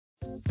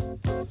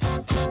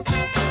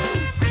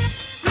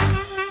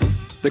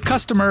The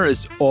customer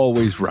is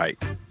always right?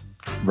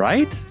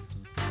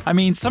 I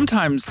mean,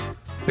 sometimes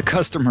the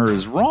customer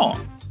is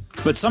wrong,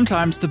 but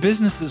sometimes the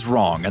business is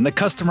wrong and the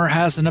customer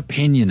has an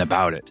opinion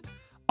about it.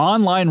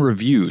 Online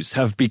reviews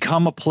have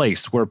become a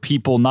place where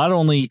people not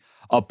only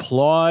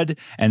applaud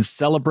and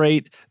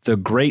celebrate the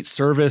great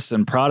service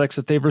and products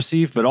that they've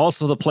received, but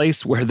also the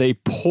place where they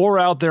pour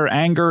out their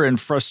anger and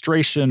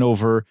frustration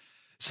over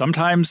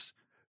sometimes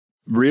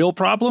real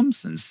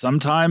problems and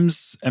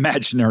sometimes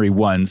imaginary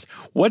ones.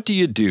 What do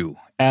you do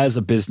as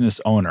a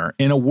business owner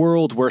in a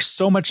world where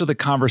so much of the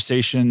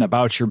conversation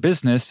about your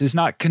business is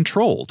not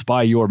controlled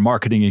by your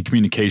marketing and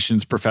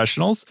communications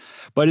professionals,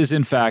 but is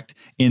in fact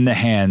in the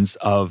hands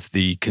of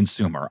the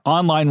consumer?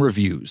 Online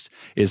reviews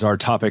is our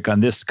topic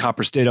on this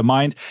Copper State of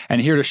Mind, and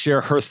here to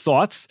share her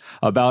thoughts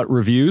about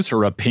reviews,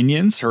 her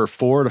opinions, her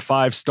 4 to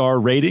 5 star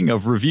rating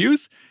of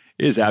reviews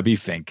is Abby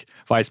Fink,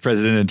 Vice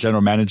President and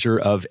General Manager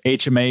of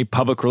HMA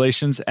Public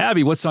Relations.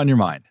 Abby, what's on your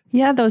mind?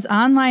 Yeah, those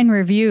online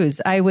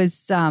reviews.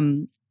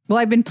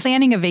 I've been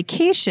planning a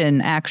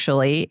vacation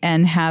actually,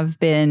 and have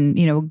been,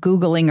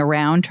 Googling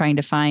around trying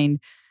to find,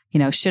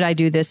 should I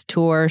do this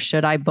tour?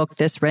 Should I book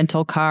this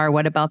rental car?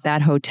 What about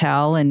that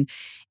hotel?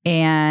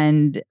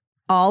 And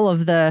all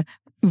of the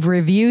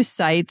review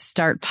sites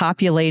start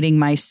populating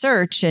my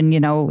search, and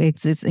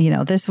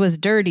this was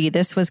dirty,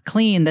 this was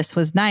clean, this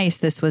was nice,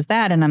 this was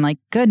that, and I'm like,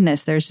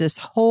 goodness, there's this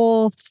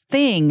whole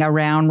thing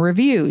around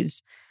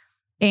reviews,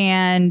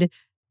 and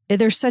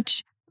there's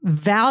such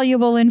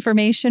valuable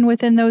information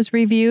within those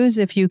reviews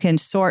if you can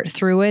sort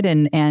through it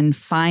and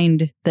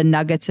find the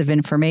nuggets of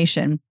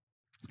information.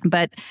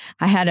 But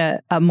I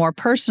had a more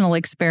personal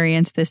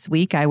experience this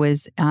week. I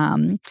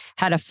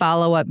had a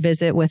follow-up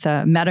visit with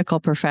a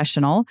medical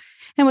professional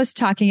and was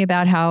talking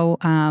about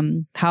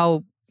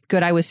how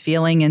good I was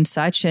feeling and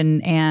such.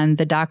 And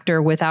the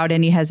doctor, without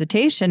any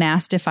hesitation,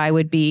 asked if I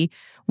would be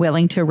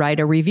willing to write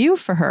a review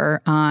for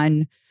her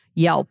on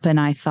Yelp. And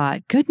I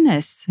thought,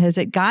 goodness, has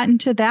it gotten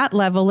to that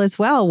level as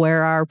well,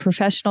 where our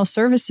professional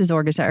services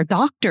our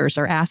doctors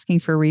are asking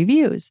for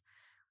reviews?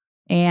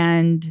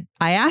 And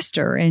I asked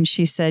her, and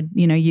she said,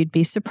 you'd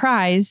be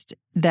surprised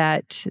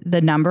that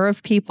the number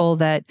of people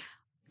that,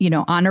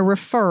 on a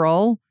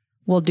referral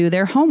will do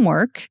their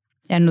homework,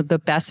 and the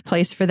best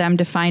place for them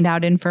to find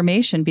out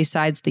information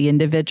besides the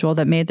individual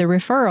that made the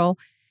referral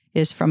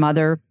is from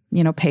other,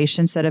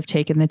 patients that have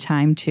taken the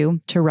time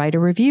to write a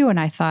review. And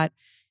I thought,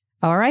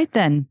 all right,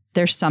 then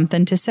there's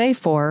something to say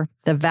for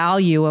the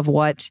value of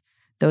what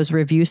those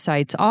review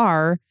sites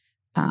are,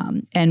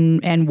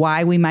 and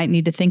why we might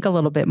need to think a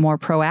little bit more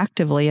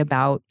proactively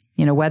about,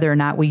 whether or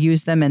not we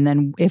use them, and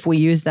then if we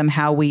use them,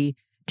 how we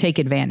take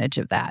advantage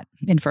of that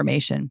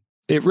information.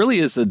 It really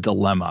is a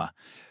dilemma,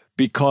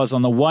 because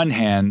on the one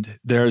hand,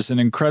 there's an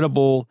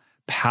incredible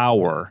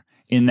power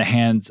in the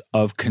hands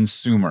of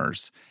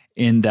consumers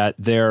in that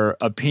their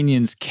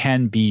opinions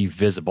can be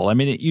visible. I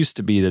mean, it used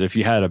to be that if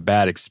you had a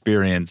bad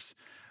experience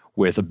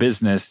with a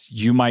business,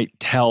 you might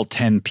tell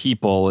 10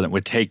 people and it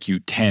would take you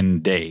 10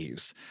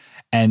 days.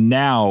 And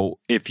now,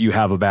 if you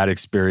have a bad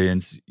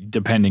experience,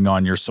 depending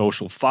on your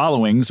social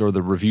followings or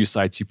the review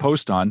sites you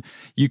post on,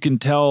 you can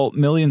tell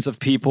millions of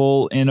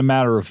people in a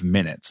matter of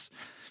minutes.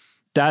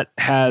 That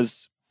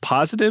has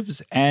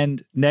positives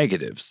and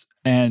negatives.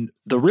 And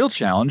the real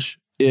challenge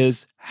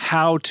is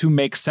how to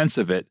make sense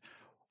of it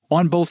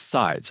on both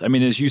sides. I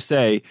mean, as you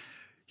say,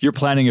 you're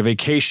planning a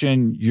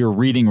vacation, you're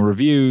reading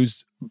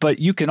reviews, but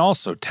you can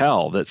also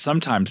tell that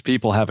sometimes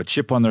people have a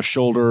chip on their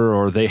shoulder,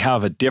 or they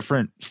have a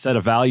different set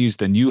of values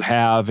than you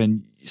have.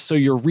 And so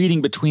you're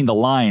reading between the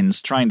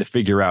lines trying to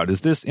figure out,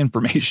 is this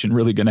information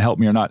really going to help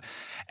me or not?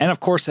 And of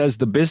course, as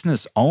the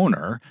business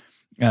owner,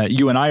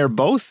 you and I are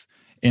both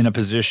in a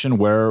position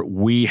where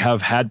we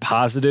have had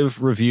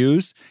positive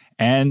reviews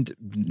and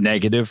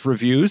negative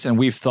reviews, and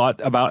we've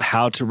thought about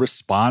how to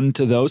respond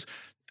to those.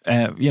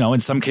 In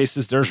some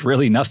cases, there's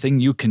really nothing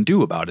you can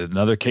do about it. In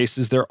other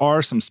cases, there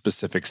are some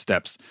specific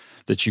steps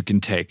that you can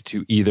take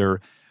to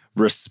either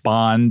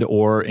respond,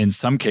 or in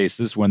some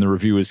cases, when the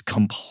review is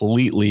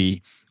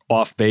completely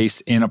off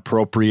base,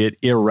 inappropriate,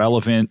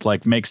 irrelevant,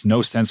 like makes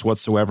no sense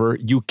whatsoever,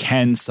 you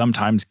can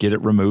sometimes get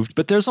it removed.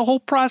 But there's a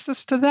whole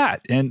process to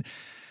that. And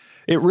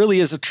it really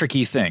is a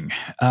tricky thing.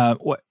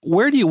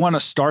 Where do you want to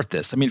start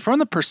this? I mean, from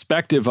the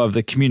perspective of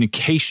the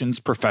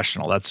communications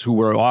professional, that's who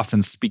we're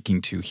often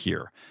speaking to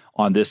here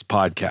on this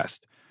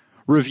podcast.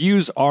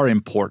 Reviews are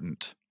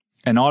important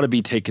and ought to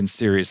be taken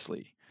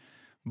seriously.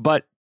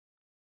 But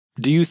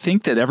do you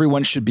think that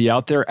everyone should be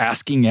out there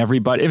asking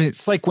everybody? I mean,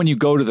 it's like when you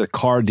go to the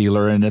car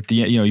dealer and at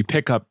the end, you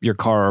pick up your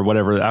car or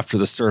whatever after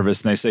the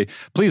service, and they say,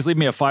 please leave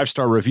me a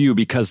 5-star review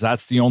because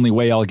that's the only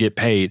way I'll get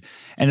paid.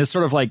 And it's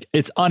sort of like,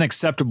 it's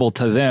unacceptable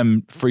to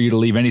them for you to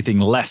leave anything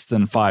less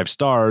than 5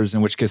 stars,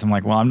 in which case I'm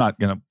like, well, I'm not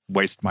going to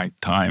waste my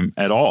time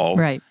at all.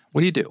 Right.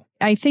 What do you do?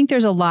 I think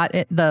there's a lot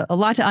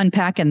to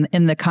unpack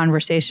in the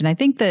conversation. I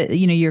think that,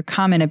 your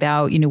comment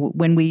about,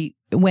 when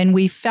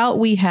we felt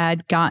we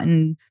had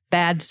gotten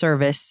bad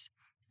service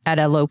at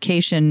a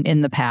location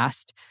in the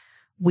past,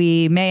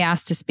 we may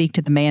ask to speak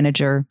to the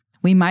manager.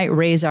 We might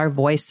raise our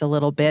voice a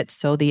little bit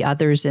so the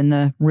others in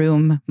the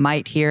room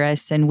might hear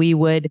us, and we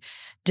would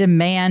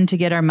demand to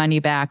get our money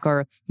back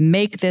or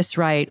make this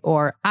right,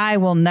 or I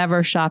will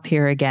never shop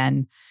here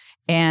again.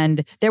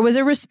 And there was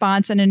a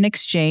response and an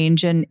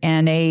exchange, and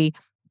a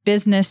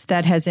business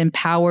that has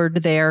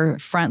empowered their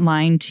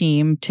frontline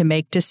team to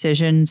make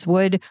decisions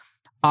would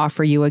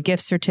offer you a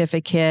gift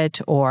certificate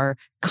or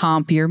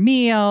comp your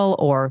meal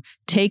or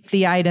take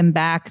the item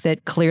back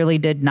that clearly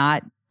did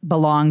not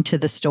belong to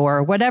the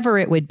store, whatever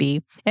it would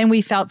be. And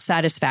we felt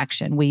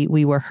satisfaction.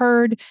 We were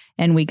heard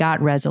and we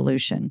got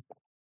resolution.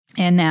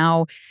 And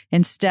now,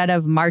 instead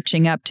of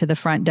marching up to the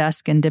front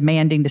desk and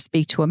demanding to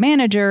speak to a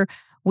manager,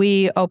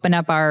 we open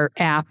up our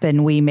app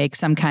and we make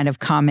some kind of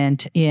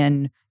comment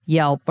in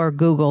Yelp or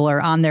Google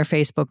or on their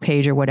Facebook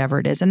page or whatever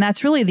it is. And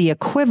that's really the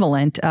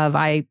equivalent of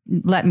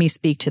let me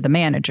speak to the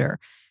manager.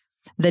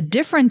 The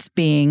difference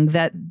being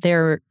that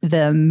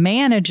the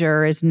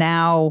manager is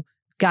now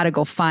got to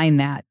go find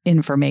that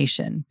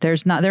information.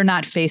 They're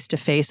not face to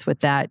face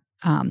with that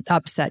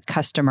upset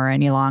customer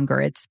any longer.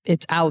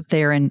 It's out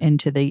there and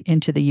into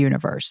the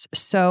universe.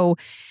 So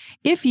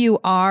if you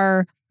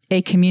are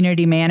a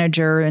community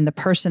manager and the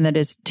person that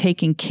is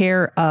taking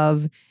care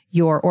of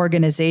your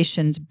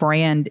organization's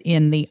brand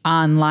in the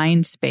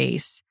online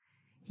space,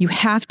 you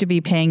have to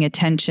be paying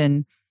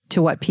attention to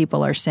what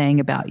people are saying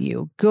about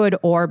you, good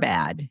or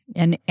bad.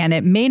 And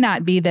it may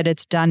not be that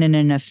it's done in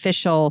an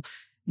official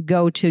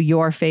go to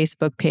your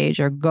Facebook page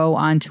or go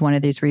onto one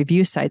of these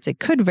review sites. It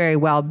could very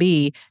well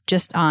be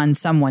just on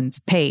someone's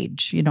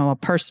page, a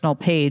personal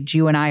page.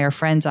 You and I are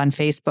friends on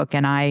Facebook,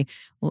 and I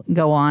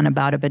go on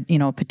about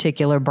a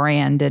particular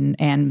brand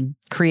and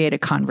create a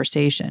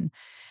conversation.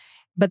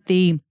 But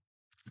the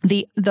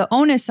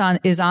onus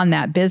is on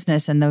that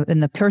business and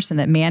the person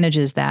that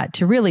manages that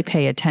to really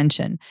pay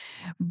attention.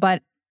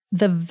 But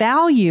the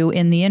value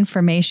in the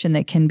information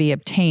that can be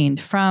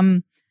obtained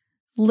from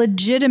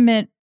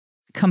legitimate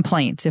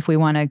complaints, if we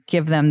want to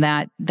give them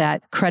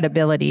that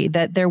credibility,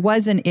 that there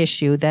was an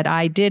issue, that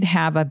I did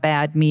have a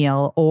bad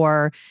meal,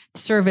 or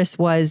service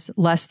was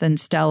less than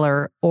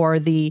stellar, or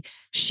the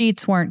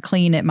sheets weren't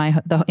clean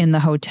in the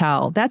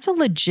hotel. That's a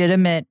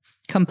legitimate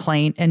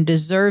complaint and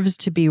deserves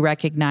to be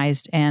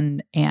recognized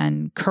and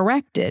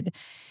corrected.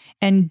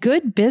 And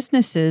good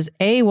businesses,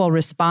 will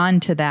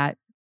respond to that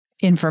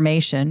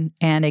information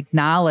and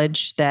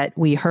acknowledge that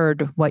we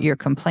heard what your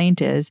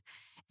complaint is,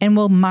 and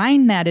will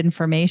mine that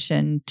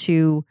information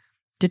to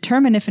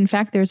determine if, in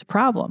fact, there's a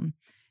problem.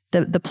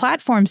 The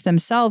platforms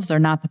themselves are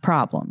not the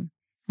problem,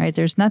 right?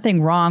 There's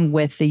nothing wrong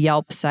with the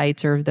Yelp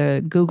sites or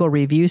the Google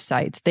review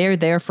sites. They're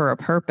there for a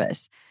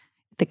purpose.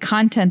 The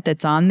content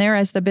that's on there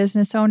as the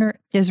business owner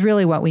is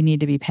really what we need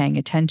to be paying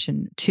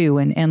attention to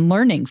and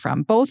learning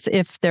from, both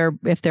if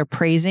they're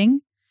praising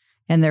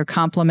and they're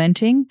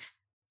complimenting,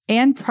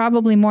 and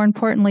probably more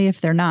importantly, if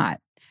they're not.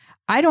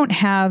 I don't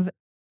have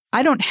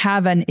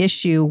an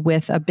issue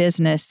with a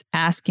business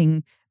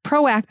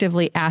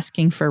proactively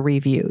asking for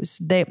reviews.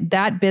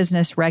 That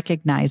business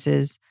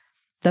recognizes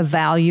the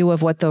value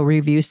of what the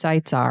review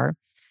sites are,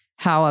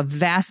 how a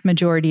vast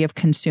majority of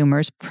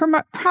consumers,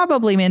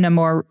 probably in a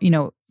more,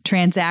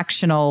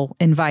 transactional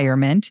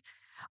environment,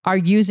 are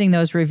using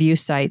those review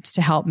sites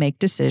to help make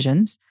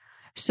decisions.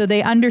 So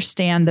they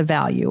understand the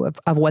value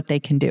of what they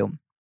can do.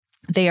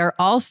 They are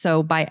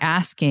also, by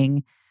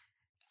asking,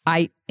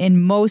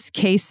 in most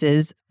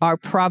cases, are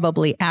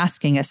probably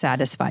asking a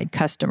satisfied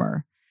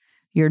customer.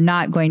 You're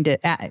not going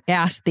to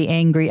ask the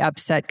angry,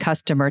 upset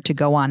customer to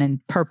go on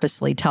and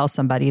purposely tell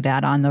somebody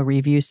that on the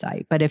review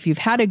site. But if you've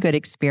had a good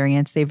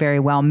experience, they very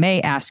well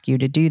may ask you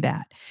to do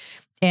that.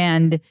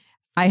 And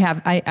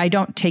I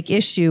don't take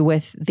issue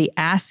with the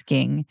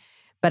asking,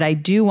 but I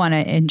do want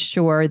to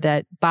ensure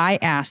that by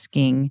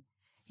asking,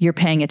 you're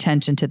paying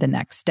attention to the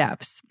next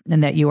steps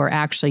and that you are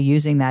actually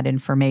using that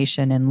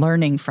information and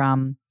learning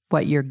from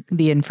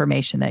the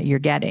information that you're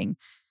getting.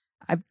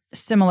 A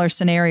similar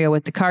scenario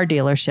with the car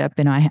dealership.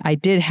 I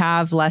did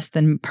have less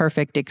than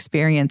perfect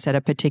experience at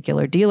a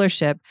particular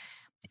dealership.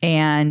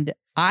 And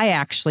I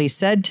actually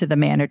said to the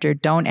manager,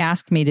 don't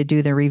ask me to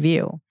do the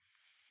review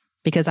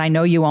because I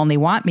know you only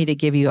want me to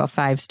give you a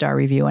 5-star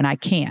review and I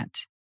can't.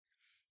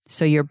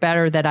 So you're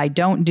better that I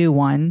don't do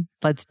one.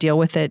 Let's deal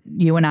with it,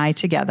 you and I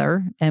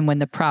together. And when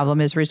the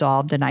problem is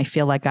resolved and I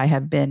feel like I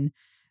have been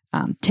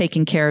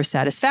taken care of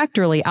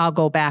satisfactorily, I'll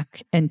go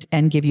back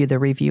and give you the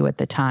review at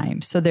the time.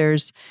 So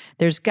there's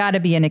got to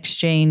be an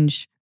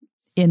exchange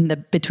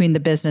between the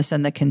business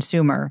and the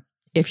consumer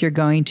if you're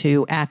going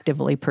to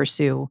actively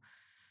pursue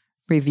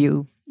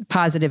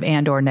positive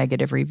and or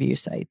negative review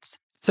sites.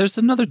 There's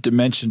another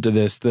dimension to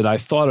this that I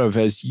thought of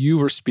as you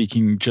were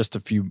speaking just a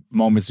few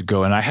moments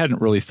ago, and I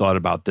hadn't really thought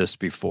about this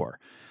before,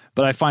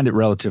 but I find it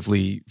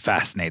relatively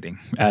fascinating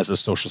as a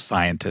social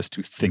scientist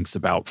who thinks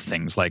about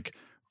things like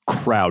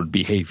crowd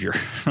behavior.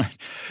 Right?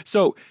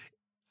 So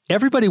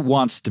everybody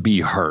wants to be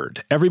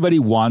heard. Everybody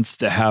wants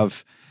to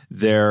have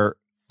their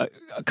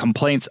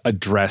complaints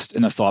addressed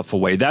in a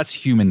thoughtful way. That's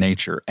human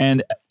nature.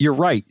 And you're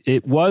right.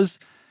 It was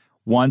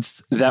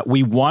once that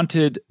we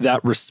wanted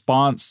that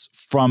response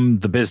from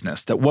the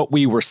business, that what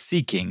we were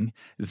seeking,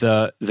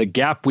 the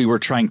gap we were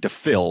trying to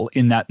fill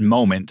in that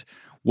moment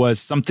was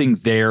something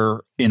there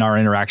in our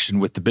interaction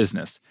with the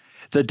business.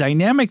 The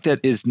dynamic that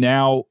is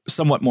now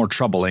somewhat more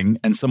troubling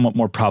and somewhat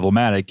more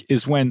problematic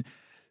is when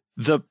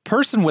the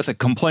person with a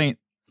complaint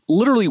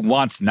literally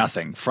wants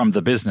nothing from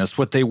the business.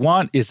 What they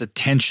want is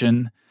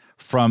attention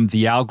from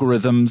the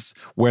algorithms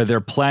where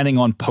they're planning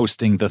on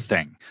posting the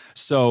thing.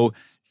 So,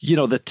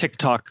 the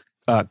TikTok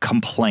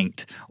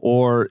complaint,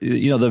 or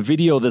the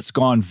video that's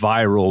gone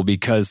viral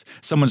because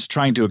someone's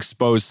trying to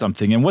expose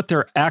something, and what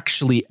they're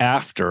actually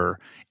after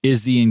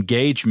is the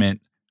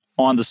engagement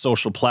on the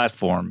social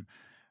platform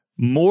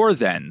more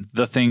than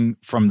the thing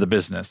from the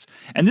business.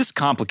 And this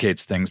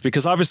complicates things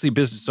because obviously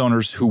business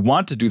owners who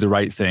want to do the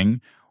right thing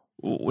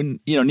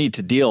need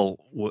to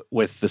deal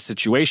with the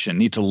situation,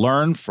 need to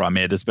learn from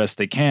it as best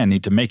they can,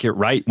 need to make it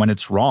right when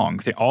it's wrong,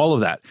 all of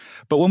that.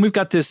 But when we've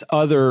got this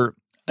other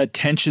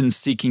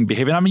attention-seeking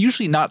behavior, and I'm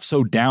usually not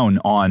so down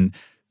on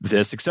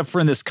this, except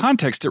for in this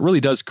context, it really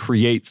does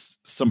create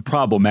some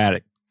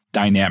problematic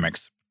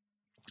dynamics.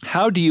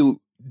 How do you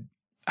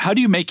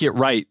make it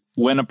right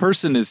when a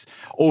person is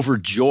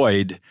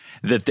overjoyed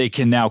that they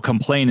can now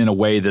complain in a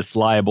way that's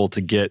liable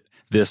to get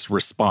this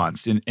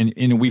response?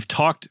 And we've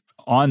talked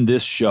on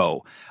this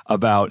show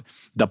about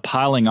the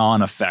piling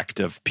on effect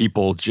of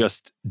people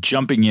just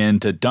jumping in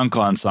to dunk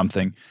on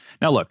something.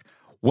 Now, look,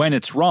 when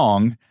it's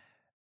wrong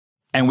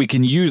and we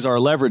can use our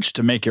leverage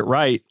to make it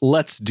right,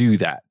 let's do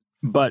that.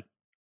 But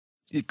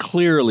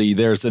clearly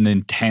there's an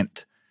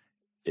intent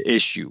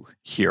issue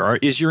here.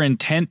 Is your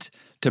intent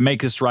to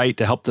make this right,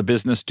 to help the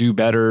business do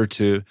better,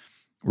 to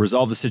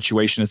resolve the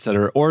situation, et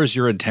cetera, or is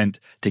your intent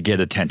to get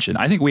attention?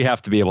 I think we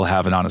have to be able to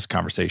have an honest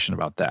conversation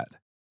about that.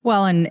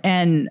 Well, and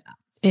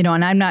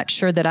I'm not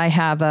sure that I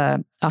have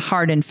a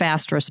hard and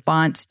fast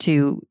response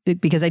to,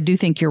 because I do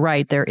think you're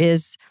right. There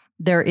is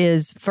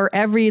for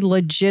every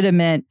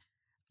legitimate,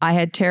 I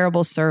had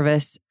terrible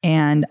service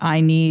and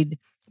I need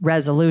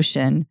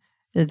resolution,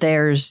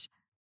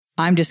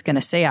 I'm just going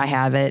to say I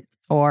have it,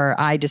 or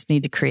I just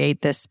need to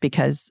create this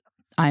because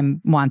I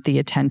want the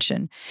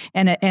attention.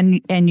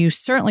 And you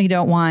certainly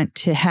don't want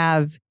to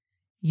have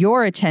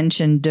your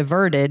attention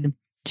diverted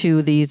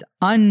to these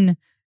unreal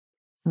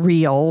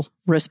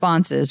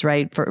responses,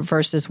 right?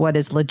 Versus what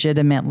is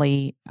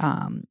legitimately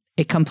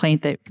a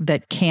complaint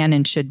that can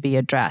and should be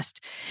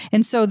addressed.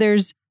 And so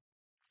there's,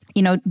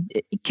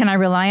 can I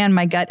rely on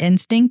my gut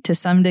instinct to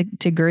some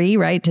degree,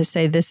 right? To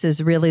say this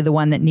is really the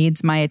one that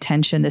needs my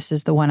attention. This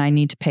is the one I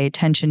need to pay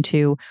attention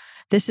to.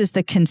 This is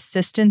the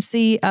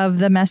consistency of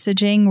the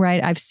messaging,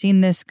 right? I've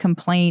seen this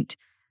complaint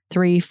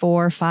 3,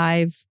 4,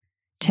 5,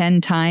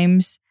 10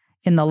 times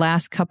in the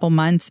last couple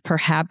months.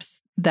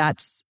 Perhaps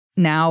that's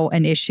now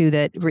an issue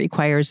that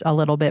requires a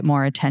little bit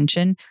more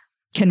attention.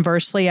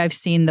 Conversely, I've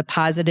seen the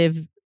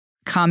positive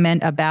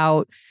comment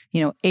about,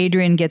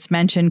 Adrian gets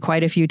mentioned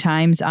quite a few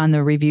times on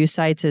the review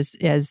sites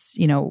as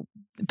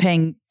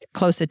paying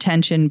close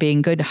attention,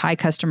 being good, high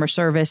customer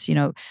service.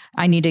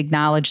 I need to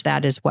acknowledge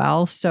that as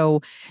well.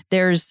 So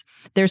there's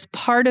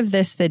part of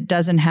this that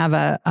doesn't have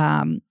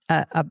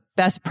a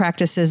best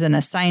practices and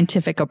a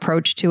scientific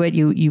approach to it.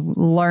 You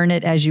learn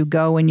it as you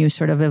go, and you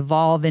sort of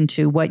evolve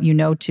into what you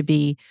know to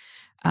be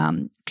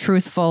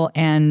truthful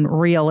and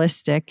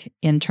realistic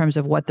in terms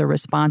of what the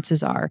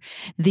responses are.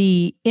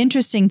 The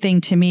interesting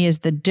thing to me is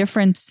the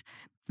difference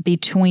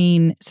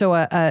between, so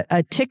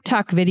a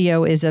TikTok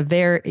video is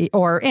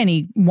or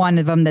any one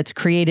of them that's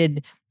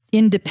created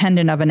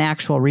independent of an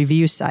actual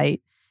review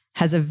site,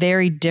 has a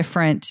very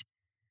different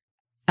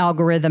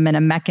algorithm and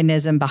a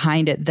mechanism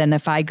behind it than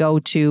if I go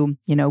to,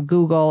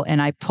 Google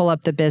and I pull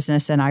up the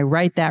business and I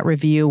write that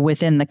review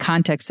within the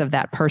context of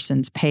that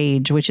person's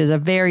page, which is a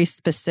very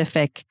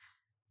specific,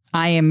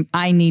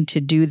 I need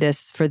to do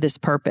this for this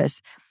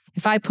purpose.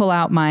 If I pull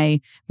out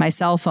my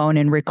cell phone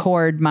and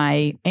record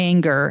my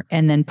anger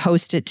and then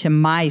post it to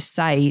my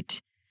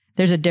site,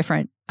 there's a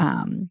different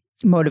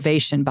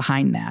motivation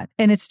behind that.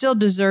 And it still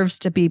deserves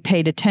to be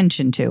paid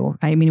attention to.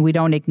 I mean, we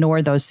don't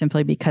ignore those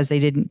simply because they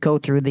didn't go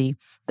through the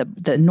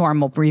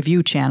normal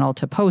review channel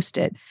to post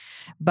it.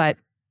 But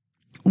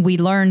we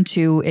learn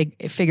to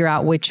figure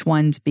out which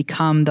ones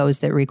become those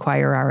that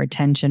require our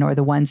attention, or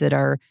the ones that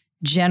are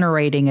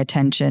generating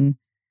attention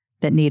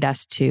that need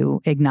us to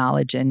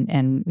acknowledge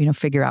and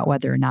figure out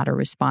whether or not a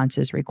response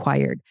is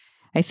required.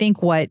 I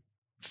think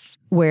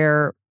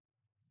where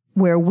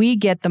we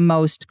get the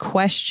most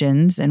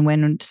questions, and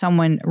when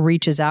someone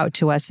reaches out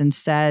to us and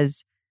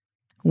says,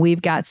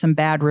 we've got some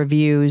bad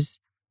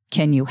reviews,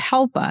 can you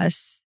help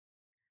us?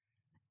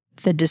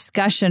 The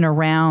discussion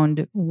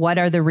around what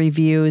are the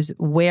reviews,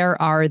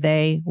 where are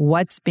they,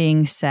 what's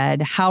being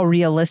said, how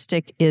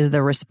realistic is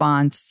the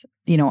response?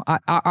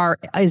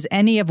 Is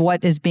any of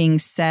what is being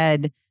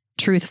said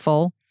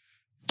truthful?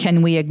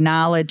 Can we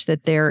acknowledge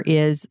that there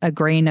is a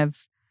grain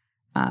of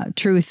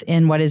truth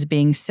in what is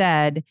being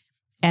said?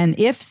 And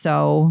if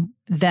so,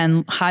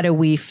 then how do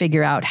we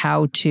figure out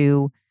how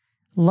to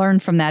learn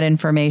from that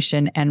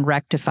information and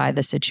rectify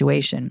the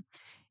situation?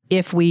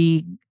 if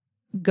we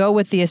go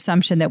with the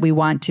assumption that we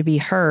want to be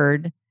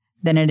heard,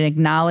 then an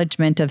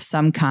acknowledgement of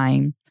some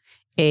kind,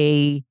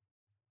 a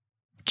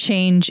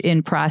change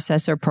in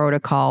process or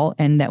protocol,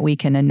 and that we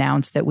can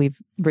announce that we've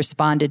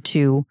responded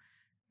to,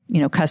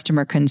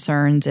 customer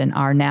concerns and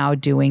are now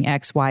doing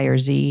X, Y, or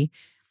Z,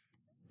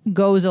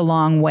 goes a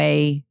long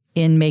way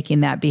in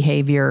making that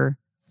behavior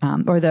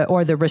or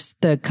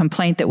the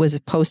complaint that was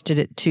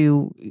posted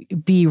to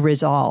be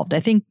resolved.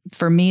 I think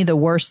for me, the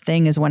worst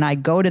thing is when I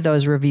go to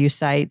those review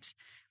sites,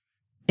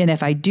 and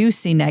if I do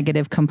see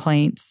negative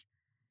complaints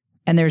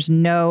and there's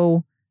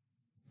no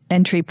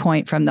entry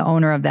point from the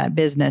owner of that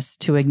business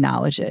to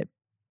acknowledge it.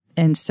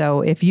 And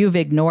so if you've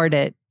ignored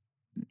it,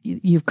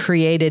 you've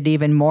created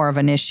even more of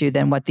an issue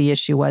than what the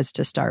issue was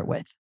to start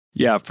with.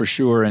 Yeah, for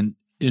sure. And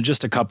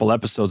just a couple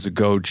episodes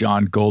ago,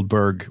 John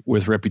Goldberg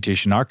with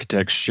Reputation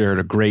Architects shared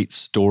a great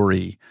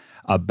story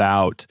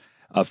about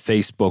a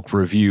Facebook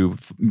review.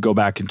 Go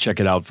back and check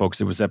it out, folks.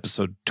 It was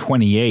episode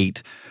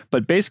 28.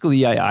 But basically,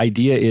 the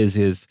idea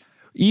is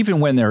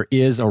even when there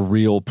is a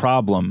real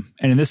problem,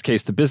 and in this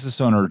case, the business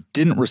owner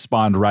didn't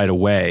respond right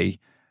away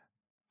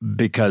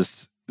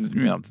because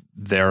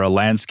they're a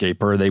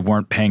landscaper, they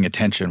weren't paying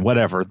attention,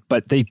 whatever.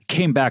 But they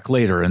came back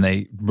later and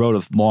they wrote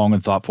a long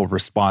and thoughtful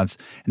response,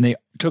 and they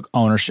took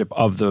ownership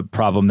of the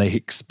problem. They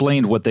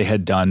explained what they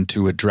had done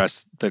to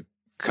address the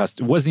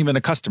customer. It wasn't even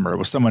a customer. It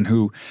was someone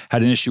who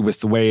had an issue with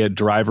the way a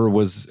driver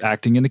was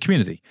acting in the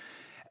community.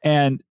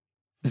 And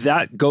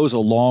that goes a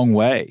long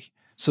way.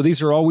 So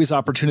these are always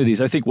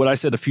opportunities. I think what I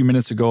said a few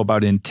minutes ago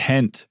about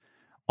intent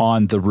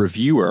on the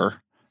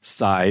reviewer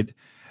side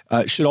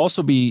should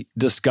also be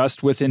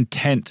discussed with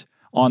intent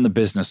on the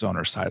business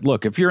owner side.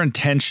 Look, if your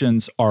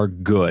intentions are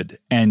good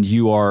and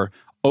you are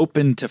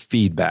open to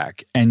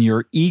feedback and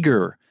you're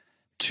eager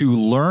to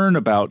learn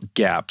about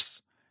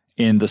gaps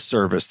in the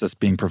service that's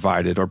being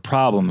provided or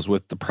problems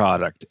with the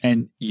product,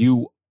 and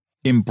you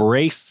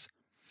embrace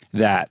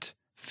that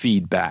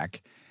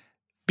feedback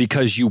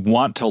because you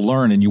want to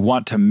learn and you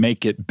want to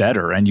make it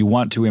better and you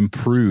want to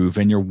improve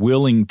and you're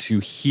willing to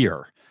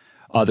hear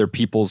other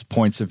people's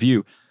points of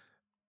view.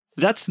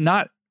 That's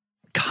not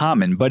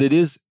common, but it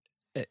is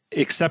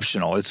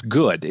exceptional. It's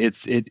good.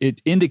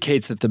 It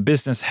indicates that the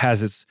business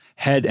has its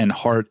head and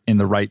heart in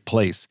the right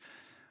place.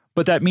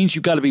 But that means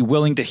you've got to be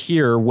willing to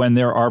hear when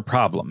there are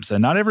problems,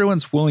 and not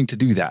everyone's willing to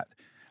do that.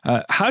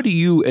 How do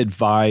you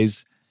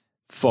advise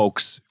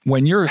folks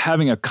when you're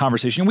having a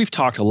conversation? We've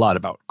talked a lot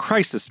about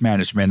crisis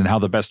management and how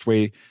the best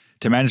way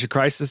to manage a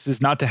crisis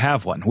is not to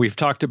have one. We've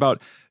talked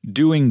about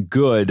doing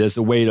good as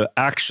a way to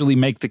actually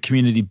make the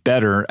community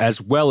better,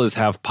 as well as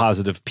have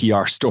positive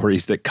PR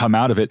stories that come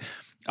out of it.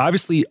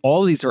 Obviously,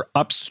 all of these are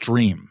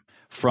upstream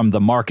from the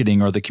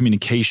marketing or the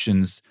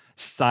communications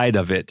side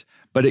of it,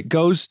 but it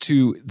goes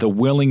to the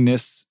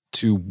willingness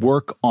to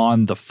work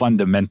on the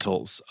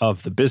fundamentals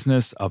of the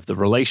business, of the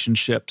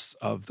relationships,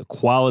 of the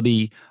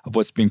quality of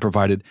what's being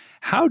provided.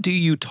 How do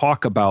you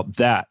talk about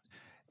that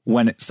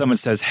when someone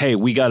says, hey,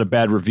 we got a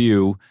bad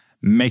review,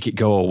 make it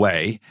go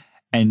away?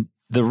 And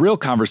the real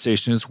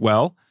conversation is,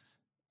 well,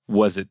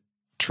 was it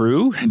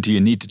true? Do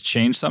you need to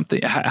change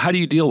something? How do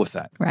you deal with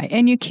that? Right.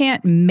 And you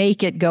can't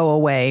make it go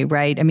away,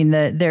 right? I mean,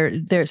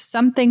 there's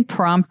something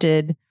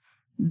prompted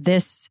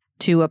this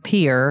to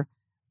appear.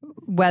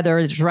 Whether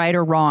it's right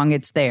or wrong,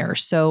 it's there.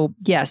 So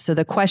yes, so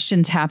the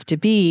questions have to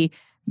be,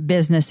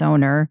 business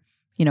owner,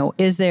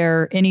 is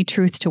there any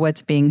truth to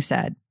what's being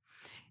said?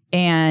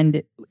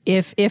 And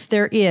if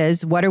there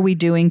is, what are we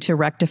doing to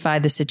rectify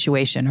the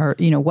situation? Or,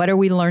 what are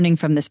we learning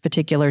from this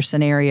particular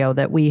scenario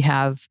that we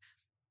have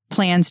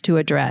plans to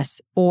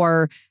address?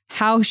 Or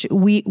how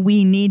we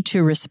need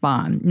to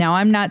respond? Now,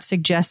 I'm not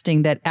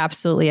suggesting that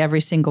absolutely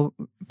every single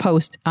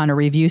post on a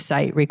review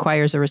site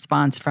requires a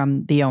response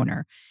from the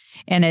owner.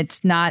 And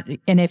it's not,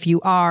 and if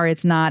you are,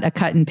 it's not a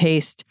cut and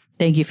paste,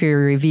 thank you for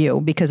your review,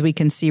 because we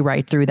can see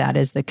right through that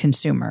as the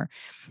consumer.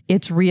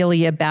 It's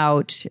really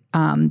about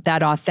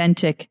that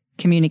authentic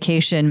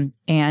communication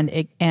and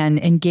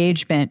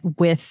engagement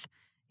with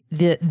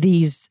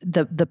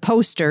the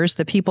posters,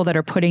 the people that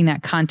are putting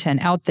that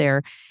content out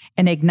there,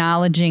 and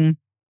acknowledging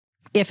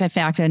if in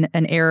fact an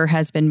error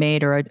has been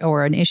made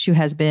or an issue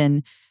has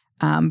been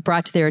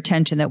brought to their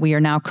attention that we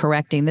are now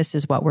correcting. This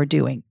is what we're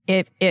doing.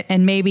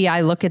 And maybe I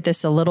look at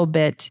this a little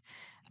bit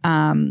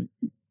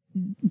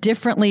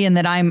differently in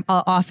that I'm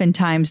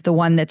oftentimes the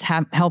one that's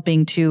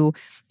helping to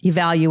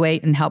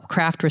evaluate and help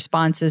craft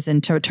responses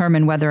and to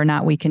determine whether or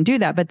not we can do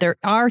that. But there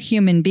are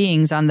human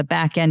beings on the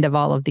back end of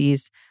all of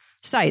these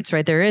sites,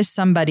 right? There is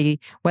somebody,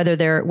 whether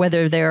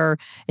they're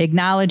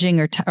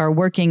acknowledging or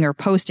working or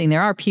posting,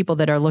 there are people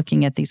that are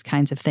looking at these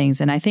kinds of things.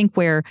 And I think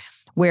where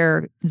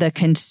the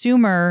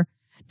consumer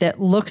that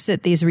looks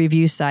at these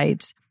review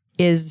sites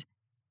is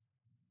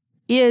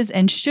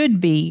and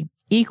should be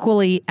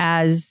equally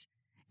as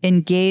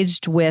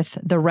engaged with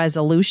the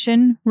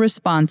resolution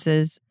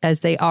responses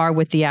as they are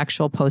with the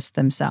actual posts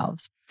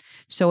themselves.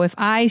 So if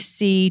I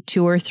see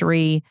 2 or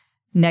 3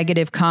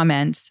 negative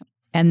comments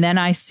and then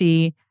I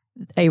see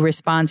a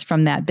response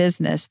from that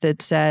business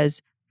that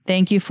says,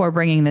 Thank you for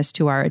bringing this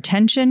to our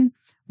attention.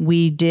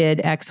 We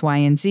did X, Y,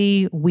 and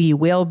Z. We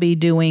will be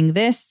doing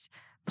this.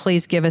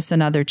 Please give us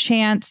another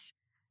chance.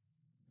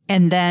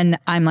 And then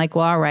I'm like,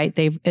 well, all right,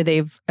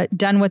 they've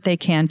done what they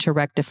can to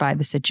rectify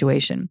the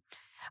situation.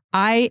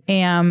 I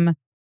am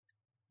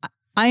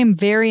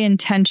very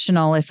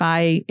intentional if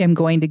I am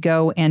going to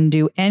go and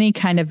do any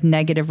kind of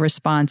negative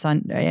response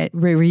on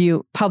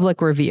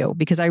public review,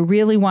 because I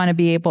really want to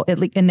be able,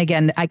 and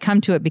again, I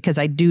come to it because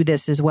I do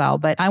this as well,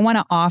 but I want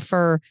to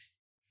offer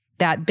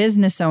that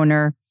business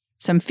owner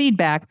some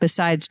feedback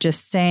besides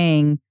just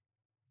saying,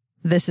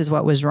 this is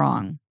what was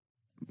wrong.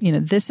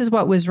 This is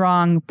what was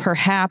wrong.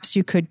 Perhaps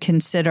you could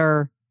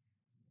consider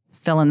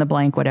fill in the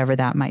blank, whatever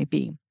that might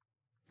be.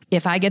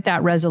 If I get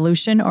that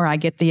resolution or I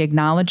get the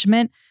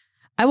acknowledgement,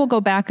 I will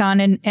go back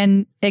on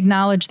and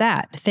acknowledge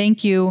that.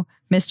 Thank you,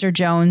 Mr.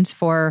 Jones,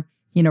 for,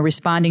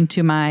 responding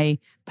to my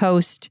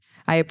post.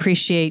 I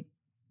appreciate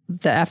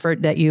the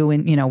effort that you,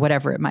 and,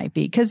 whatever it might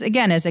be. Because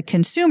again, as a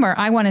consumer,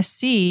 I want to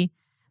see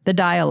the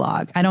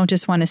dialogue. I don't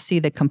just want to see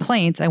the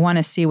complaints. I want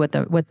to see what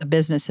the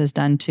business has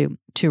done to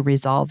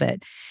resolve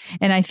it.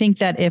 And I think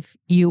that if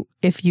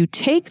you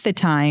take the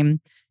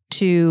time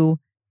to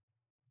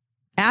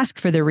ask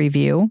for the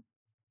review,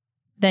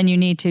 then you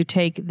need to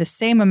take the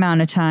same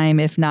amount of time,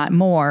 if not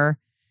more,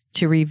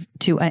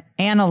 to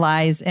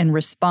analyze and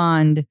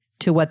respond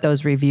to what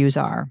those reviews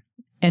are,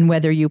 and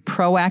whether you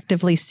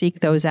proactively seek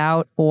those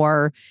out,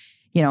 or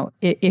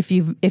if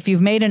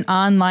you've made an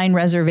online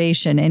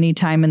reservation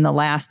anytime in the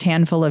last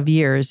handful of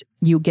years,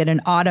 you get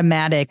an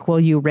automatic "will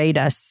you rate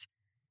us"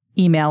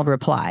 email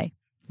reply.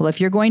 Well, if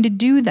you're going to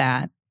do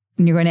that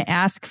and you're going to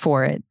ask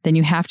for it, then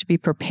you have to be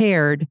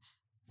prepared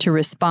to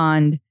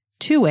respond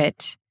to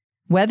it,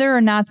 whether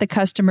or not the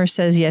customer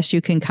says, yes,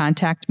 you can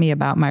contact me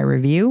about my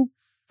review,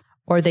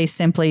 or they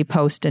simply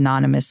post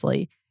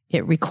anonymously.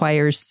 It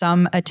requires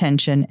some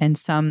attention and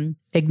some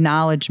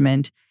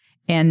acknowledgement.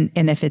 And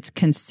if it's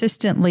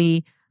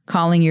consistently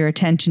calling your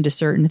attention to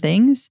certain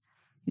things,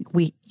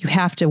 you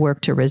have to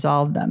work to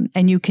resolve them.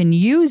 And you can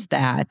use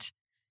that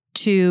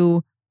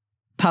to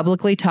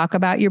publicly talk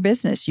about your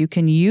business. You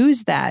can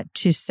use that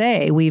to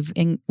say, we've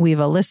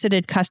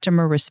elicited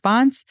customer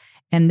response,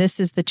 and this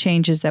is the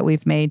changes that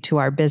we've made to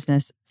our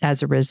business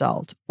as a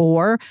result.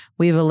 Or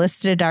we've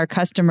elicited our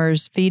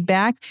customers'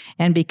 feedback,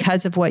 and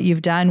because of what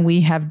you've done,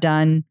 we have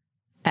done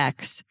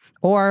X.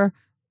 Or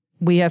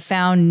we have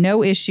found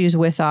no issues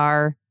with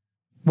our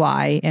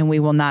Y, and we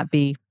will not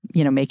be,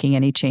 making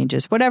any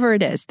changes. Whatever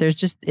it is, there's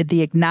just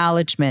the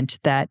acknowledgement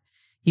that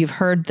you've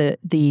heard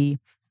the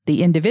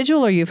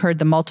individual, or you've heard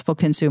the multiple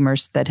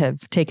consumers that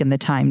have taken the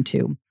time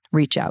to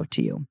reach out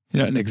to you.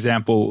 An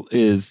example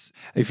is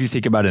if you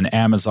think about an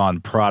Amazon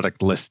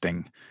product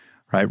listing,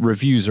 right?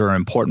 Reviews are an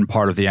important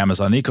part of the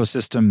Amazon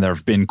ecosystem. There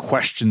have been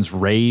questions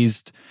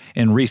raised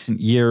in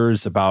recent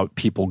years about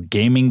people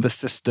gaming the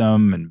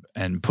system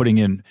and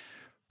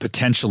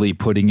potentially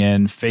putting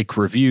in fake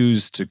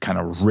reviews to kind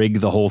of rig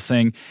the whole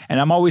thing. And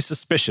I'm always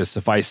suspicious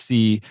if I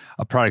see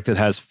a product that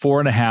has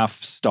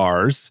 4.5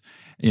 stars,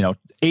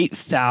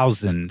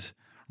 8,000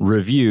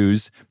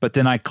 reviews, but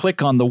then I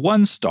click on the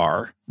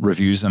 1-star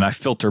reviews and I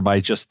filter by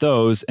just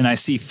those, and I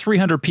see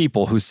 300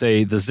 people who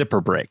say the zipper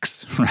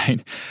breaks,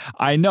 right?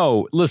 I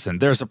know, listen,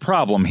 there's a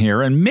problem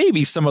here, and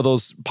maybe some of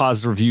those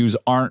positive reviews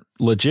aren't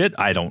legit.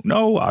 I don't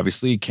know.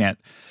 Obviously, you can't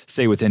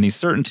say with any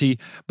certainty,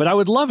 but I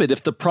would love it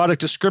if the product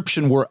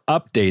description were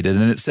updated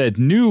and it said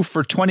new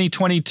for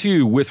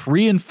 2022 with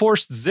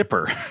reinforced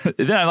zipper.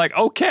 Then I'm like,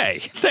 okay,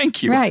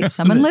 thank you. Right.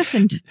 Someone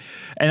listened.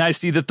 And I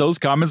see that those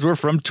comments were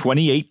from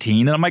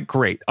 2018, and I'm like,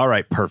 great. All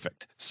right,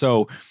 perfect.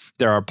 So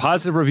there are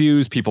positive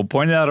reviews, people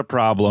pointed out a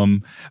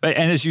problem.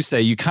 And as you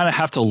say, you kind of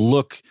have to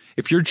look,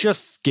 if you're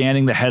just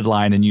scanning the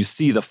headline and you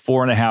see the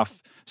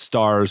 4.5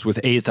 stars with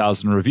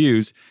 8,000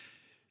 reviews,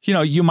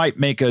 you might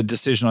make a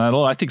decision on that.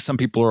 I think some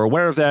people are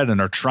aware of that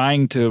and are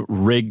trying to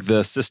rig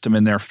the system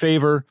in their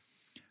favor.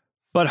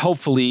 But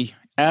hopefully,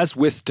 as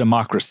with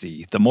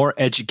democracy, the more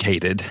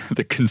educated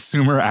the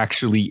consumer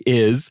actually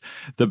is,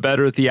 the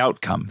better the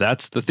outcome.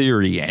 That's the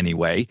theory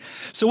anyway.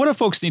 So what do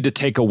folks need to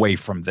take away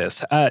from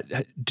this?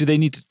 Do they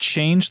need to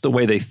change the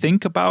way they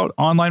think about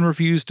online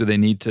reviews? Do they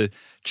need to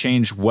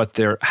change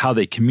how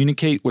they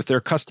communicate with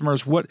their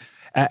customers?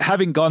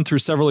 Having gone through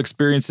several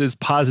experiences,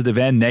 positive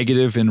and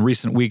negative in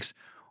recent weeks,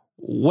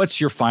 what's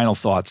your final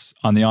thoughts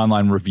on the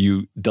online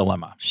review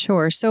dilemma?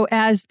 Sure. So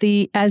as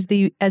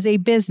a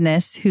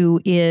business who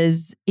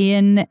is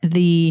in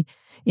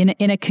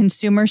a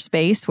consumer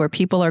space where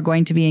people are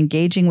going to be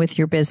engaging with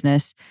your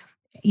business,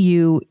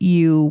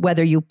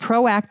 whether you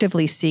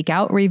proactively seek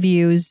out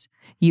reviews,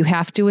 you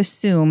have to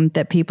assume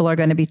that people are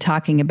going to be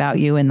talking about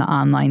you in the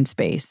online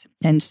space.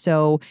 And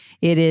so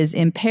it is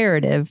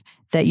imperative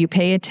that you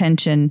pay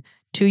attention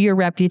to your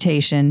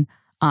reputation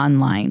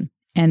online.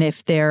 And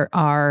if there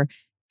are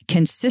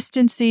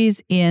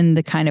consistencies in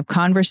the kind of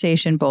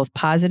conversation, both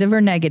positive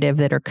or negative,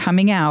 that are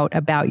coming out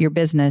about your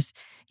business,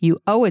 you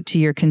owe it to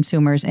your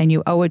consumers and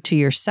you owe it to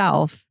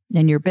yourself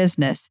and your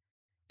business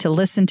to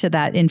listen to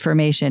that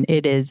information.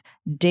 It is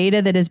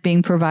data that is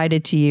being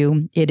provided to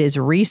you. It is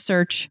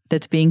research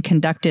that's being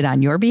conducted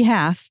on your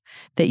behalf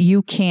that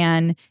you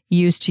can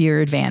use to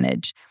your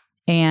advantage.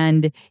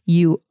 And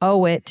you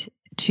owe it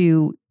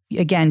to,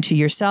 again, to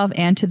yourself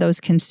and to those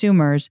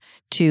consumers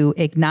to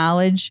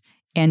acknowledge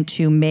and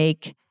to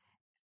make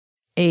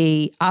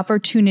a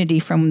opportunity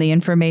from the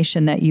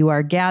information that you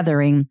are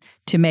gathering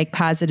to make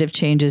positive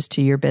changes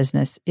to your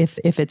business if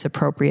it's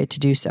appropriate to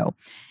do so.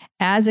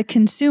 As a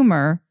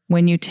consumer,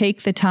 when you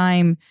take the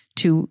time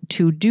to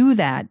do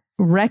that,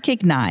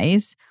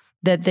 recognize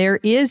that there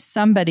is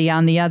somebody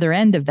on the other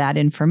end of that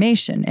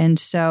information. And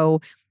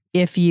so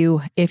if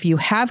you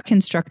have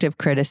constructive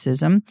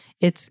criticism,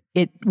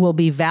 it will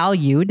be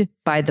valued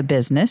by the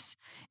business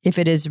if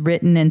it is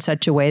written in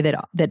such a way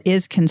that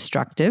is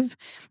constructive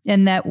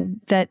and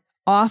that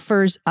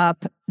offers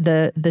up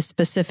the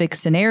specific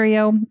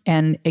scenario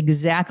and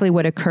exactly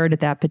what occurred at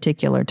that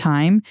particular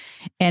time,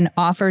 and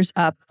offers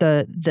up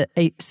the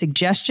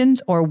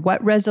suggestions or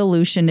what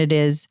resolution it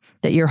is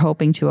that you're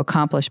hoping to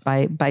accomplish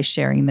by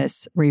sharing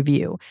this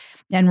review.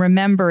 And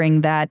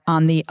remembering that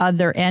on the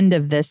other end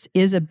of this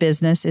is a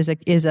business, is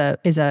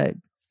a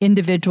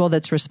individual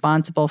that's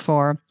responsible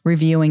for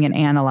reviewing and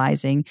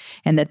analyzing,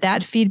 and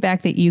that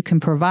feedback that you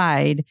can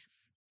provide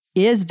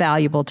is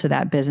valuable to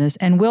that business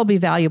and will be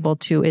valuable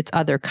to its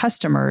other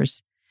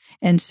customers.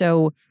 And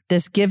so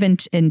this give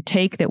and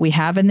take that we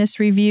have in this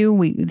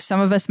review, some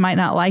of us might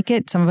not like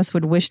it. Some of us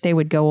would wish they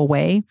would go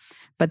away,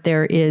 but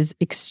there is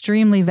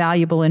extremely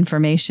valuable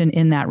information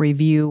in that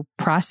review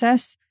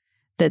process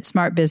that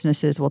smart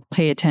businesses will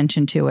pay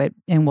attention to it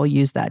and will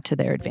use that to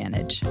their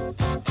advantage.